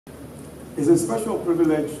It's a special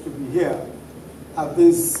privilege to be here at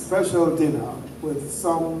this special dinner with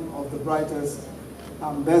some of the brightest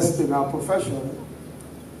and best in our profession,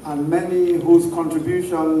 and many whose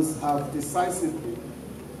contributions have decisively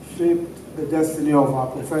shaped the destiny of our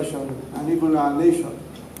profession and even our nation.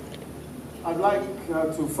 I'd like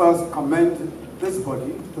to first commend this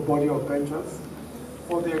body, the body of benchers,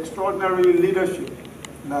 for the extraordinary leadership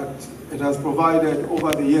that it has provided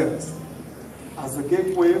over the years as a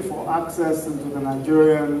gateway for access into the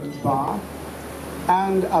Nigerian Bar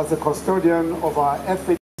and as a custodian of our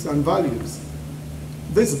ethics and values.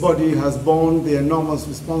 This body has borne the enormous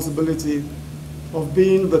responsibility of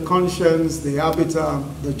being the conscience, the arbiter,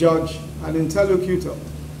 the judge, and interlocutor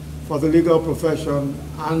for the legal profession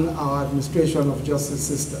and our administration of justice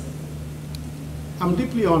system. I'm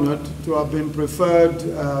deeply honored to have been preferred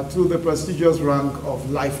to the prestigious rank of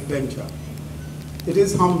life bencher. It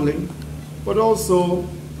is humbling, but also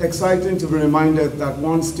exciting to be reminded that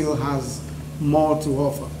one still has more to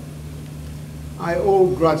offer. I owe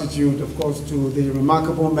gratitude, of course, to the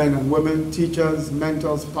remarkable men and women, teachers,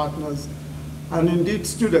 mentors, partners, and indeed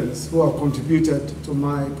students who have contributed to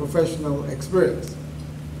my professional experience.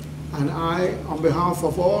 And I, on behalf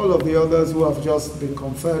of all of the others who have just been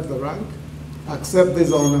conferred the rank, accept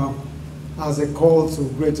this honor as a call to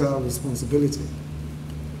greater responsibility.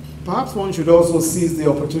 Perhaps one should also seize the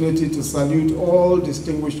opportunity to salute all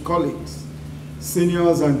distinguished colleagues,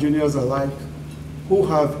 seniors and juniors alike, who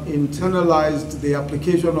have internalized the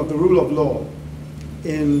application of the rule of law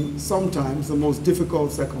in sometimes the most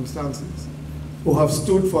difficult circumstances, who have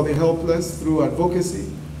stood for the helpless through advocacy,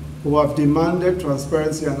 who have demanded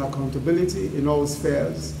transparency and accountability in all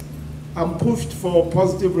spheres, and pushed for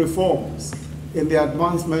positive reforms in the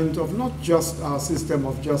advancement of not just our system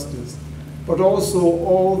of justice, but also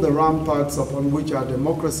all the ramparts upon which our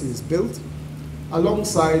democracy is built,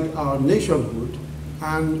 alongside our nationhood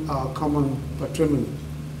and our common patrimony.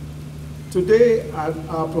 Today,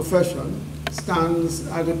 our profession stands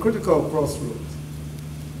at a critical crossroads,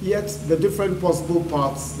 yet the different possible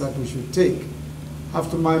paths that we should take have,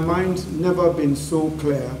 to my mind, never been so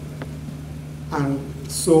clear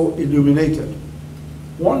and so illuminated.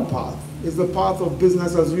 One path is the path of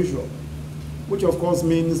business as usual, which of course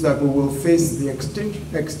means that we will face the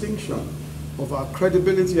extinction of our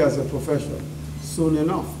credibility as a profession soon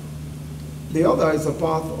enough. The other is a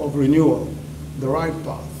path of renewal, the right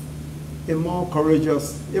path, a more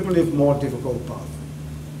courageous, even if more difficult path.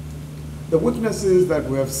 The weaknesses that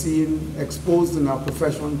we have seen exposed in our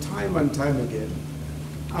profession time and time again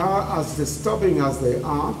are as disturbing as they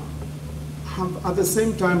are, have at the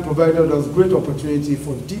same time provided us great opportunity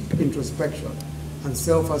for deep introspection and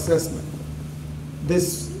self-assessment.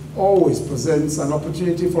 This always presents an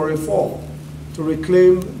opportunity for reform, to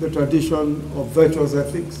reclaim the tradition of virtuous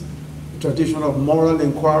ethics, the tradition of moral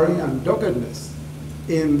inquiry and doggedness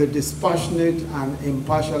in the dispassionate and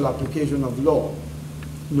impartial application of law,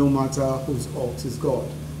 no matter whose ox is God.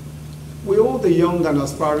 We owe the young and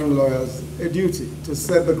aspiring lawyers a duty to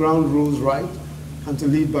set the ground rules right and to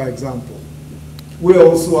lead by example. We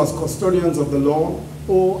also, as custodians of the law,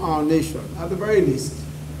 owe our nation, at the very least,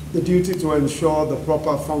 the duty to ensure the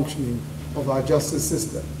proper functioning of our justice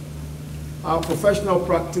system. Our professional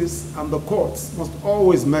practice and the courts must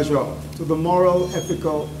always measure up to the moral,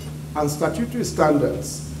 ethical, and statutory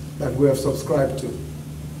standards that we have subscribed to.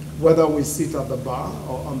 Whether we sit at the bar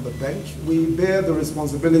or on the bench, we bear the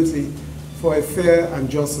responsibility for a fair and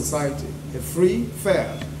just society, a free,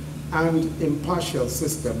 fair, and impartial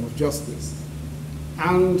system of justice,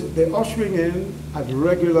 and the ushering in at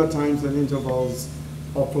regular times and intervals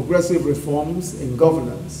of progressive reforms in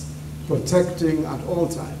governance, protecting at all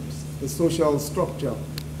times the social structure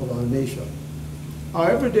of our nation.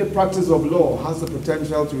 Our everyday practice of law has the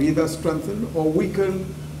potential to either strengthen or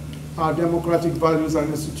weaken our democratic values and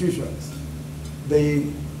institutions. The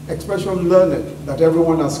expression learned that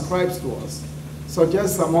everyone ascribes to us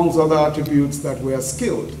suggests, amongst other attributes, that we are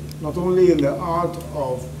skilled, not only in the art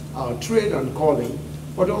of our trade and calling,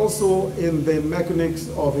 but also in the mechanics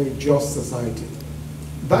of a just society.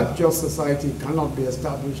 That just society cannot be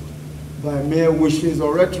established by mere wishes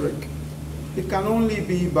or rhetoric. It can only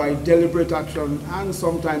be by deliberate action and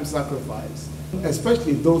sometimes sacrifice,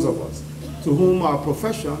 especially those of us to whom our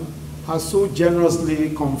profession has so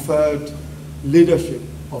generously conferred leadership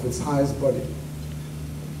of its highest body.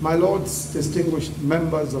 My lords, distinguished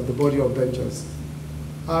members of the body of benchers,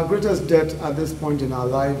 our greatest debt at this point in our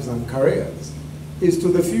lives and careers is to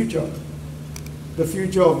the future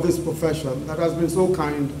of this profession that has been so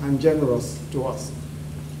kind and generous to us,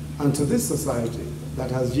 and to this society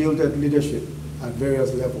that has yielded leadership at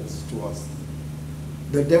various levels to us.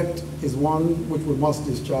 The debt is one which we must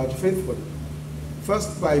discharge faithfully.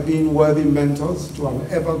 First, by being worthy mentors to an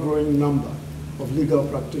ever-growing number of legal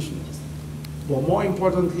practitioners, but more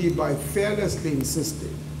importantly, by fearlessly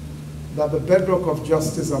insisting that the bedrock of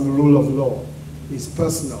justice and the rule of law is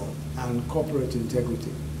personal and corporate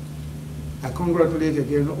integrity. I congratulate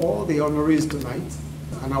again all the honorees tonight.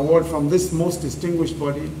 An award from this most distinguished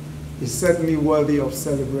body is certainly worthy of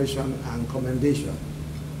celebration and commendation.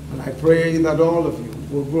 And I pray that all of you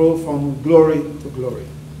will grow from glory to glory.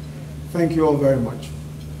 Thank you all very much.